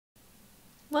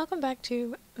Welcome back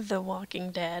to The Walking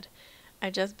Dead. I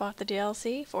just bought the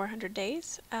DLC, 400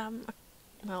 Days.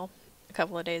 Well, a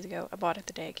couple of days ago. I bought it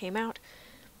the day it came out.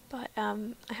 But,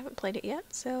 I haven't played it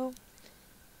yet, so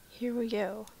here we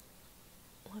go.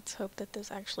 Let's hope that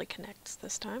this actually connects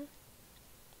this time.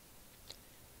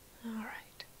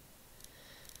 Alright.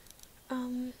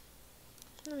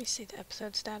 Let me see the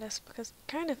episode status, because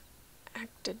I kind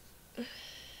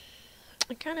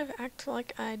of act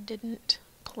like I didn't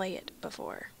play it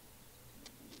before.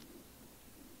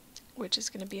 Which is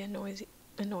going to be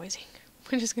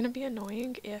which is going to be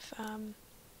annoying if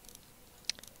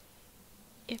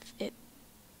it,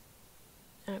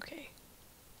 okay.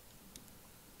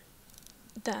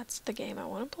 That's the game I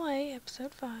want to play,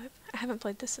 episode 5. I haven't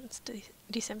played this since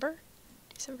December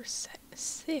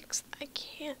 6th. I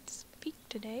can't speak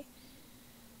today.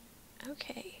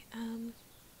 Okay,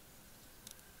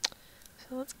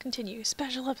 so let's continue.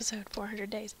 Special episode, 400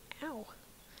 Days. Ow.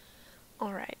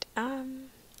 Alright,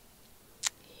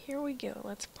 here we go.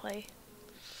 Let's play.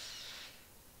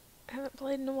 I haven't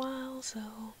played in a while, so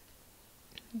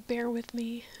bear with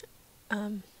me.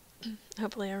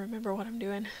 Hopefully I remember what I'm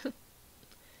doing.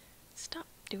 Stop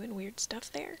doing weird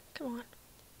stuff there. Come on.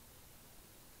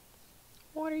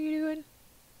 What are you doing?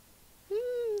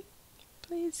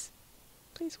 Please.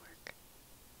 Please work.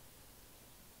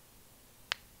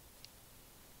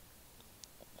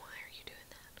 Why are you doing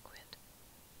that? Quit.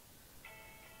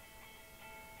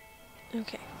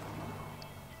 Okay.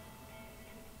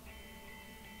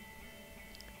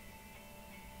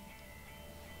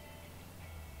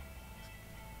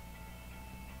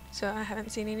 So I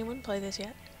haven't seen anyone play this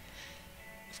yet.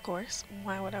 Of course,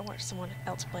 why would I watch someone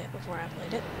else play it before I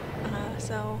played it?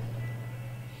 So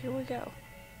here we go.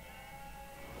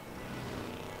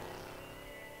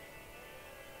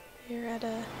 You're at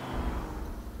a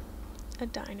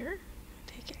diner.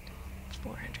 Take it.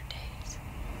 400 days.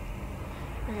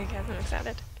 Okay guys, I'm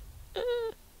excited.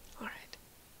 Alright.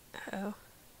 Uh-oh.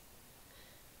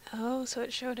 Oh, so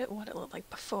it showed it what it looked like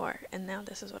before, and now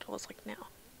this is what it looks like now.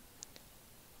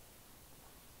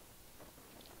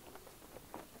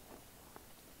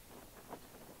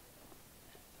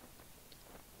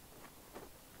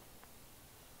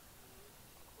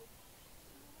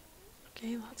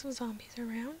 Okay, lots of zombies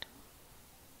around.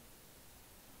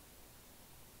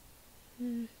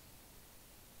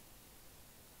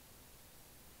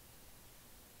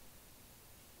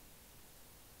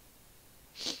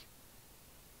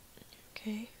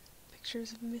 Okay,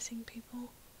 pictures of missing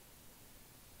people.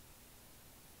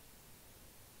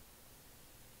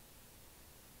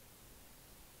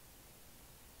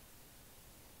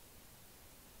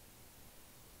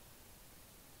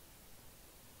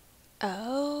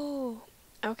 Oh,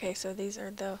 okay, so these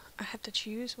are I have to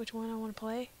choose which one I want to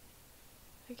play,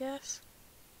 I guess.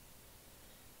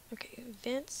 Okay,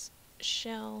 Vince,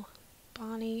 Shell,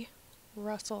 Bonnie,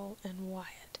 Russell, and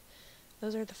Wyatt.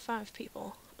 Those are the 5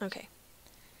 people. Okay.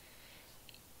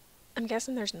 I'm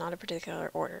guessing there's not a particular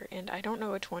order, and I don't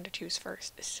know which one to choose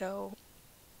first, so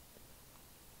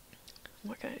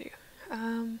what can I do?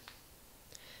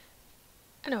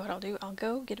 I know what I'll do. I'll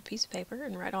go get a piece of paper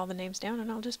and write all the names down,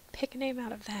 and I'll just pick a name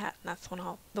out of the hat, and that's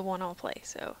the one I'll play,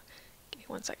 so give me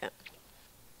 1 second.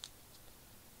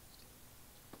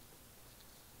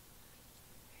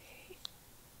 Okay.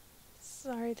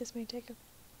 Sorry, this may take a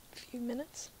few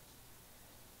minutes.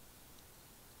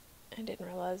 I didn't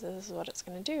realize this is what it's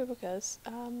going to do because,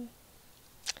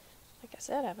 like I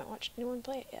said, I haven't watched anyone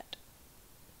play it yet.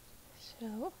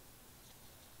 So,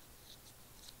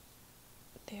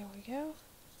 there we go.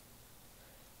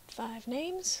 5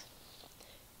 names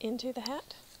into the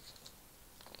hat.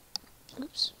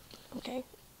 Oops. Okay.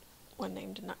 1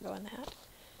 name did not go in the hat.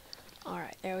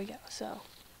 Alright, there we go. So,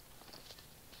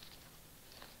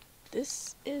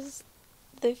 this is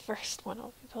the first one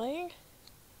I'll be playing,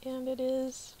 and it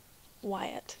is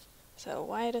Wyatt. So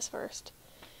Wyatt is first.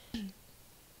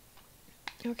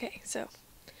 Okay, so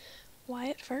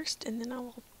Wyatt first, and then I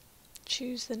will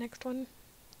choose the next one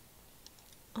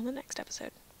on the next episode.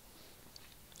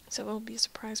 So it'll be a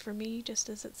surprise for me just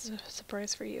as it's a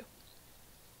surprise for you.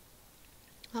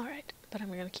 Alright, but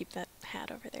I'm going to keep that hat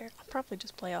over there. I'll probably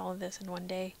just play all of this in one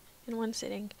day, in one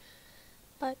sitting.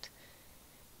 But,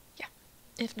 yeah.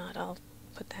 If not, I'll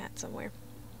put the hat somewhere.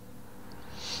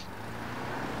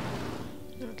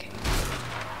 Okay.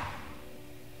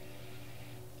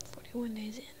 41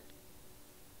 days in.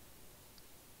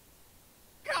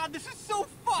 God, this is so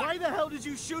fucked! Why the hell did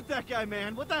you shoot that guy,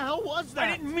 man? What the hell was that?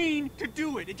 I didn't mean to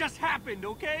do it. It just happened,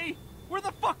 okay? Where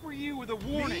the fuck were you with a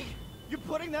warning? Me? You're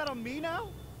putting that on me now?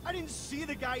 I didn't see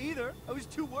the guy either. I was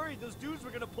too worried those dudes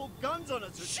were gonna pull guns on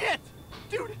us. Shit!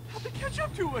 Dude, how'd they catch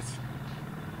up to us?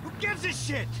 Who gives a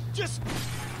shit? Just...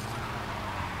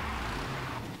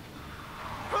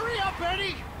 Hurry up,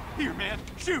 Eddie! Here, man,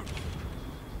 shoot!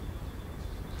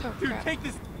 Oh, Dude, crap. take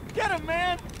this. Get him,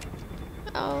 man!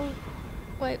 Oh.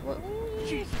 Wait, what?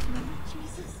 Jesus, man,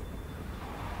 Jesus.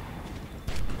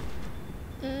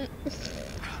 This is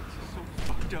so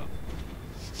fucked up.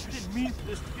 I didn't mean for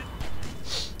this to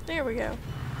get... There we go.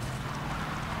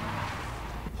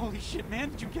 Holy shit, man,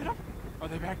 did you get them? Are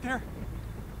they back there?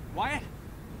 Wyatt?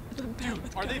 I'm bad Dude,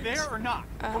 with are they guns. there or not?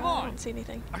 Come I on! don't see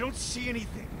anything. I don't see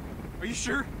anything. Are you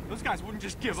sure? Those guys wouldn't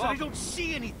just give I said up. I don't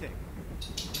see anything.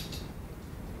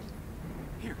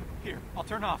 Here, I'll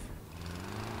turn off.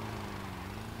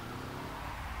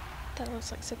 That looks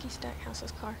like Sookie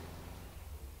Stackhouse's car.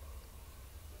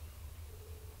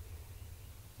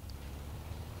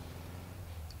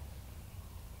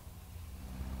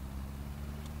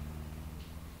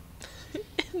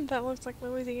 That looks like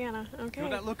Louisiana. Okay. Feel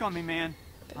that look on me, man.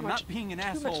 Bit I'm much- not being an too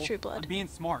asshole. much True Blood. I'm being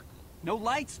smart. No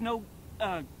lights, no,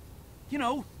 you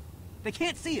know, they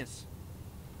can't see us.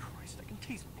 Christ, I can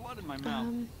taste blood in my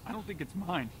mouth. I don't think it's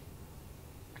mine.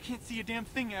 I can't see a damn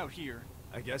thing out here.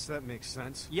 I guess that makes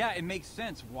sense. Yeah, it makes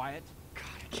sense, Wyatt. God,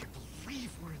 I can't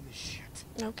believe we're in this shit.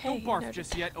 Okay. Don't barf noted.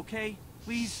 just yet, okay?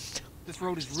 Please. This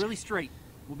road is really straight.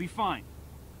 We'll be fine.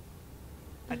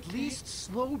 At Okay. least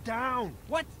slow down.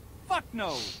 What? Fuck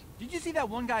no. Did you see that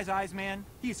one guy's eyes, man?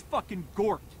 He is fucking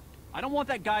gorked. I don't want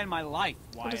that guy in my life,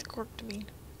 What does Wyatt. corked mean?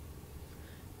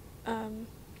 How did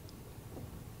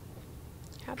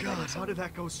I God, get how some- did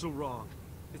that go so wrong?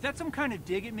 Is that some kind of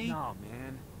dig at me? No,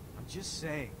 man. I'm just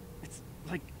saying. It's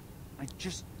like,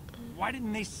 why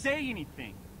didn't they say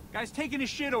anything? Guy's taking his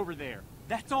shit over there.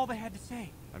 That's all they had to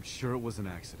say. I'm sure it was an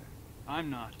accident. I'm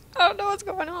not. I don't know what's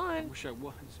going I on. wish I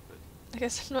was, but... I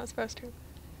guess I'm not supposed to.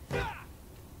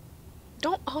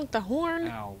 Don't honk the horn.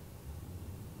 Ow.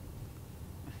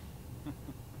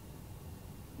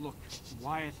 Look,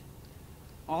 Wyatt,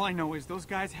 all I know is those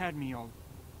guys had me all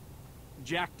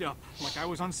jacked up, like I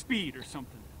was on speed or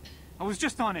something. I was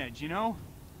just on edge, you know?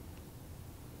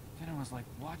 Then I was like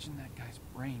watching that guy's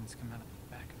brains come out of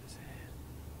the back of his head.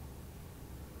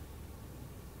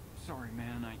 Sorry,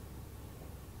 man,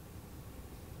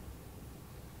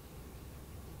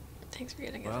 Thanks for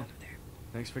getting us Well. out of there.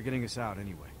 Thanks for getting us out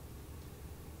anyway.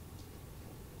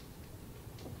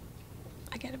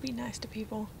 I gotta be nice to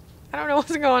people. I don't know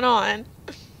what's going on.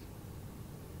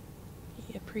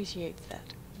 He appreciates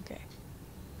that. Okay.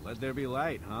 Let there be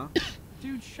light, huh?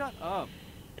 Dude, shut up.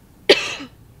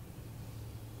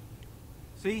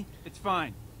 See? It's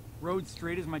fine. Road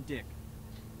straight as my dick.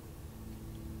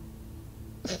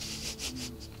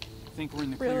 Think we're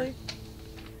in the clear? Really?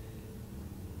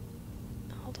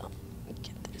 Hold on.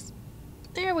 Get this.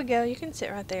 There we go. You can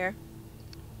sit right there.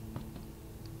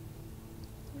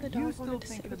 The Are dog you still wanted to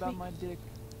sit thinking with about me. my dick?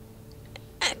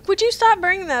 Would you stop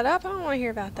bringing that up? I don't want to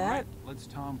hear about that. Alright, let's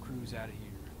Tom Cruise out of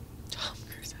here. Tom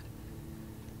Cruise.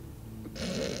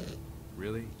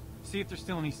 Really? See if there's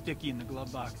still any sticky in the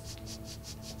glove box.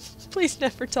 Please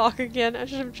never talk again. I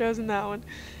should have chosen that one.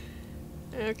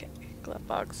 Okay. Glove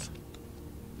box.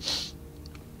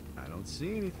 I don't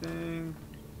see anything.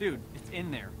 Dude, it's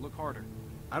in there. Look harder.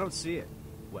 I don't see it.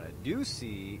 What I do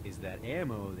see is that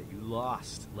ammo that you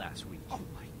lost last week. Oh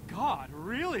my god,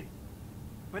 really?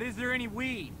 But is there any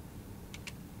weed?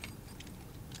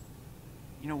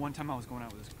 You know, one time I was going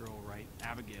out with this girl, right?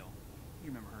 Abigail. You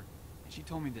remember her? And she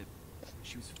told me that when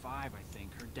she was 5, I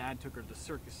think, her dad took her to the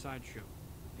circus sideshow.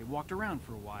 They walked around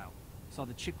for a while. Saw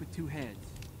the chick with 2 heads.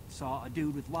 Saw a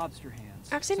dude with lobster hands.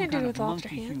 I've seen Some a dude kind with of lobster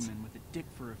monkey hands. human with a dick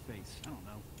for a face. I don't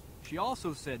know. She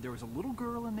also said there was a little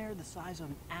girl in there the size of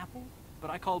an apple, but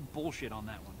I called bullshit on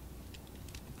that one.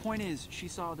 The point is, she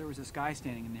saw there was this guy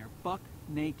standing in there, buck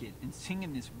naked, and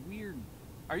singing this weird...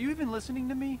 Are you even listening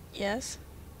to me? Yes.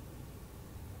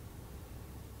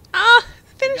 Ah!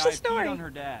 Finish the guy story. peed on her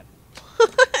dad.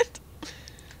 What?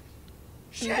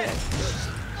 Shit! Okay.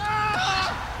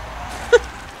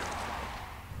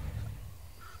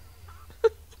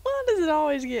 Why does it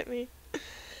always get me?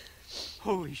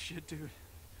 Holy shit, dude.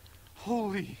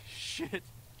 Holy shit.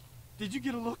 Did you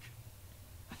get a look?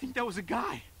 I think that was a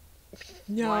guy.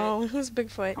 No, it was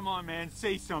Bigfoot. Come on, man,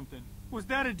 say something. Was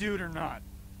that a dude or not?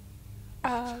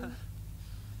 I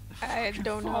Fucking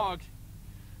don't know. fog.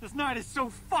 This night is so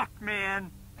fucked,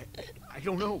 man. I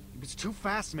don't know. It was too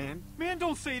fast, man. Man,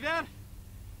 don't say that.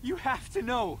 You have to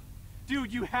know.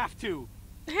 Dude, you have to.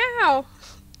 How?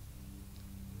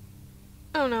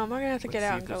 Oh no, am I gonna have to Let's get see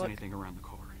out if and go there's look? anything around the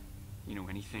car. You know,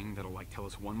 anything that'll like tell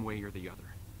us one way or the other.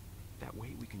 That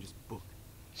way we can just book.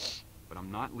 But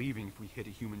I'm not leaving if we hit a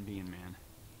human being, man.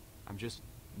 I'm just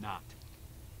not.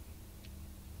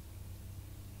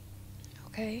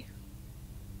 Okay.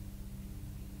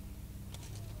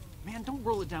 Man, don't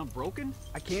roll it down broken.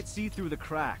 I can't see through the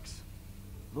cracks.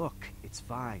 Look, it's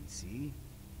fine, see?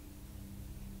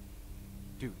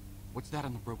 Dude, what's that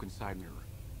on the broken side mirror?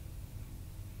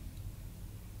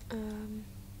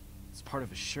 It's part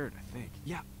of a shirt, I think.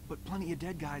 Yeah, but plenty of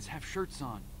dead guys have shirts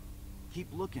on. Keep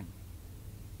looking.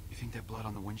 You think that blood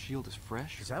on the windshield is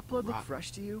fresh? Does that blood look rotten?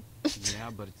 fresh to you? Yeah,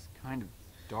 but it's kind of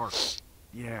dark.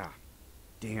 Yeah.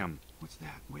 Damn. What's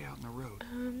that way out in the road?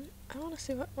 I want to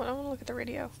see what I want to look at the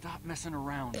radio. Stop messing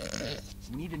around.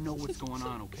 We need to know what's going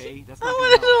on, okay? That's I not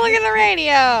want to gonna help. look at the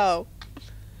radio.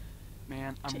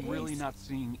 Man, I'm Jeez. really not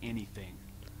seeing anything.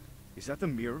 Is that the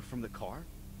mirror from the car?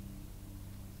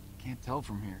 Can't tell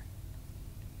from here.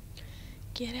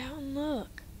 Get out and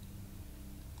look.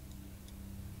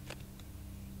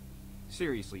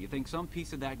 Seriously, you think some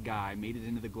piece of that guy made it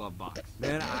into the glove box?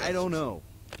 Man, I don't know.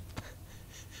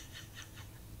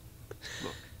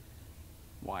 Look,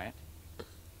 Wyatt,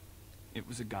 it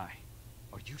was a guy.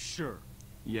 Are you sure?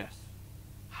 Yes.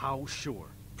 How sure?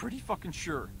 Pretty fucking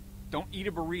sure. Don't eat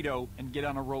a burrito and get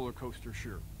on a roller coaster,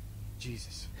 sure.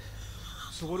 Jesus.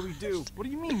 So what do we do? What do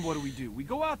you mean, what do we do? We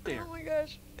go out there. Oh my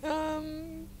gosh.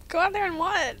 Go out there and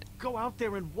what? Go out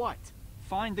there and what?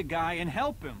 Find the guy and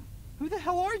help him. Who the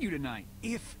hell are you tonight?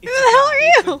 If Who it's the hell are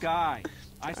It's you? a guy.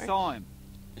 I Sorry. saw him.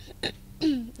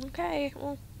 Okay,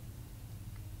 well,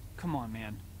 Come on,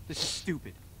 man. This is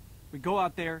stupid. We go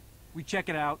out there, we check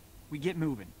it out, we get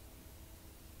moving.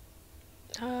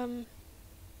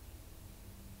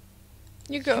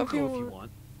 you go you if go you if you want.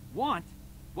 want. Want?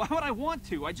 Why would I want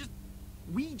to?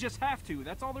 We just have to.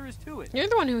 That's all there is to it. You're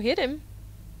the one who hit him.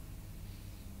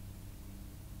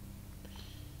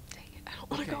 Dang it, I don't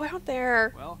want to Okay. go out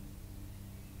there. Well,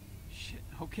 shit,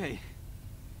 okay.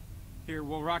 Here,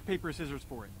 we'll rock, paper, scissors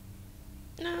for it.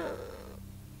 No.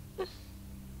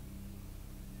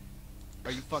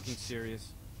 Are you fucking serious?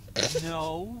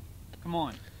 No. Come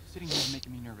on. Sitting here is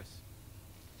making me nervous.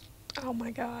 Oh my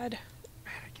god.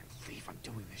 Man, I can't believe I'm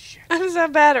doing this shit. I'm so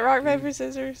bad at rock, Dude. paper,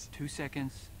 scissors. 2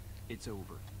 seconds, it's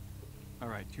over. All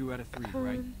right, 2 out of 3,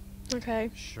 right?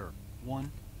 Okay. Sure.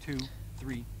 1, 2,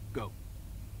 3, go.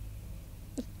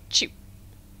 Shoot.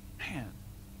 Man.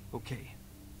 Okay.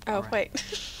 Oh, All right.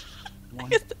 wait. 1,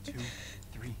 guess 2,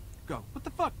 3, go. What the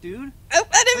fuck, dude? Oh,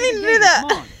 I didn't Play mean the to do game, that.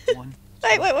 Come on. 1,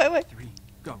 Wait. 3,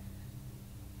 go.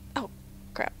 Oh,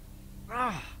 crap.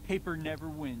 Ah, paper never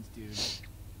wins, dude.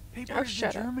 Paper Oh, is the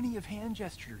shut up. Germany of hand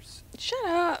gestures. Shut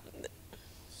up.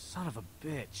 Son of a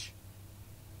bitch.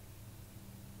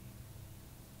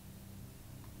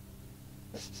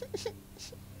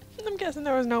 I'm guessing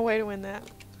there was no way to win that.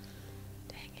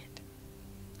 Dang it.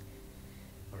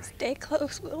 All right. Stay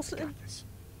close, I Wilson. got this.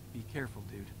 Be careful,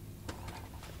 dude.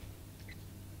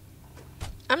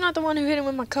 I'm not the one who hit him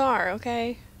with my car,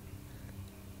 okay?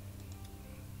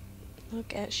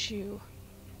 Look at Shoe.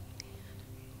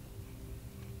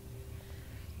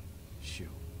 Shoot.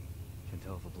 Can't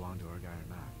tell if it belonged to our guy or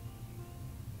not.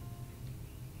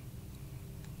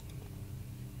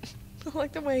 I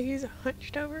like the way he's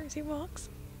hunched over as he walks.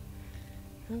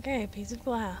 Okay, piece of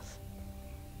glass.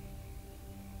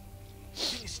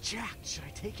 Thing is jacked. Should I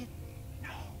take it? No,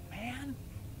 man.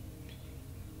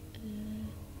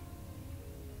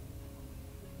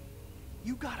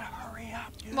 You gotta hurry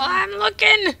up, dude. Well, I'm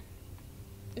looking!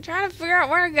 I'm trying to figure out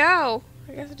where to go.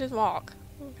 I guess I just walk.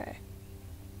 Okay.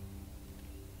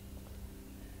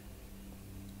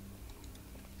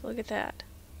 Look at that.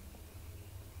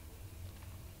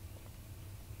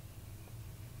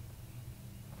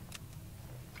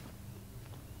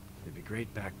 It'd be a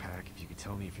great backpack if you could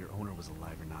tell me if your owner was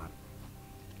alive or not.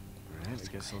 Alright,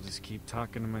 I guess I'll just keep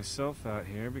talking to myself out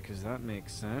here because that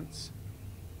makes sense.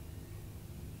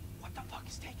 What the fuck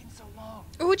is taking so long?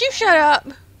 Would you shut up?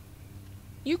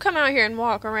 You come out here and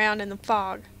walk around in the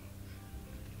fog.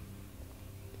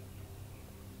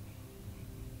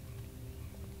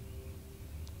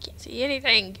 Can't see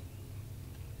anything.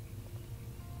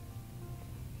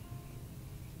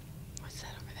 What's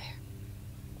that over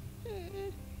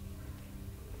there?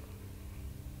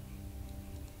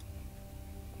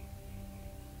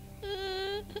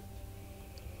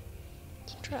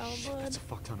 Some trail of Shit, blood. that's a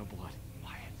fuck ton of blood.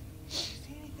 Wyatt, did you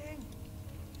see anything?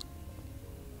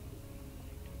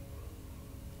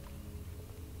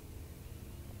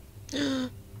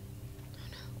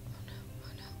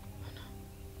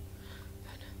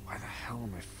 Why the hell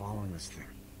am I following this thing?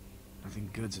 Nothing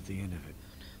good's at the end of it.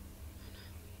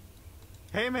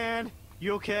 Hey man,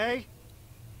 you okay?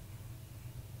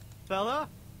 Fella?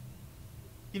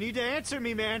 You need to answer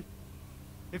me, man.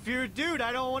 If you're a dude,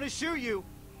 I don't want to shoot you.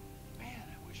 Man,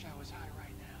 I wish I was high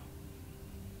right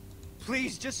now.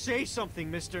 Please, just say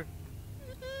something, mister.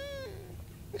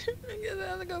 I guess I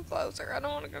have to go closer. I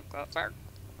don't want to go closer.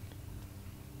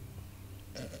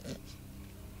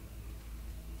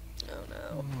 Oh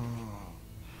no.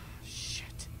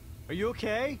 Shit. Are you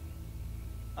okay?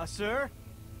 Sir?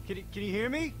 Can you hear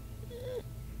me?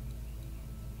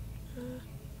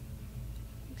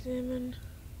 Examine.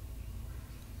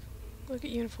 Look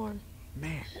at uniform.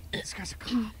 Man, this guy's a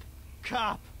cop.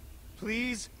 Cop,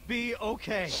 please be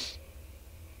okay.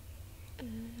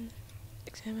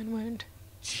 Examine wound.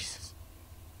 Jesus.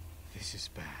 This is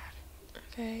bad.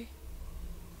 Okay.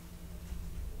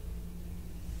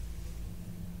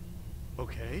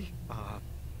 Okay,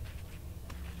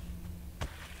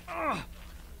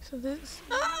 So this.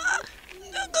 Ah!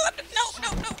 Oh God!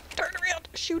 No! Turn around!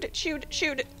 Shoot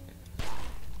it!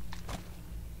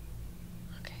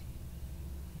 Okay.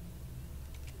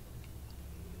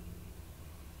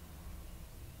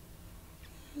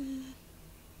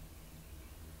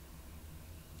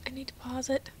 I need to pause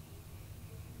it.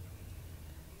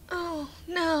 Oh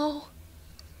no.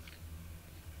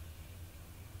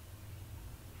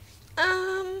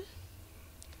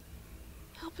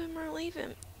 Help him or leave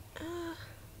him.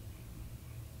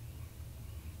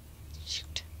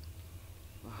 Shoot.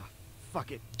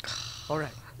 fuck it. All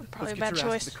right, Probably let's a bad get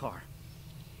your ass choice. to the car.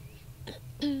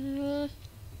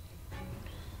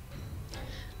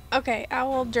 Okay, I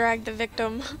will drag the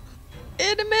victim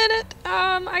in a minute.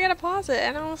 I gotta pause it,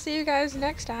 and I will see you guys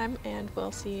next time, and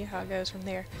we'll see how it goes from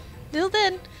there. Till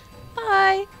then,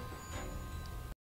 bye!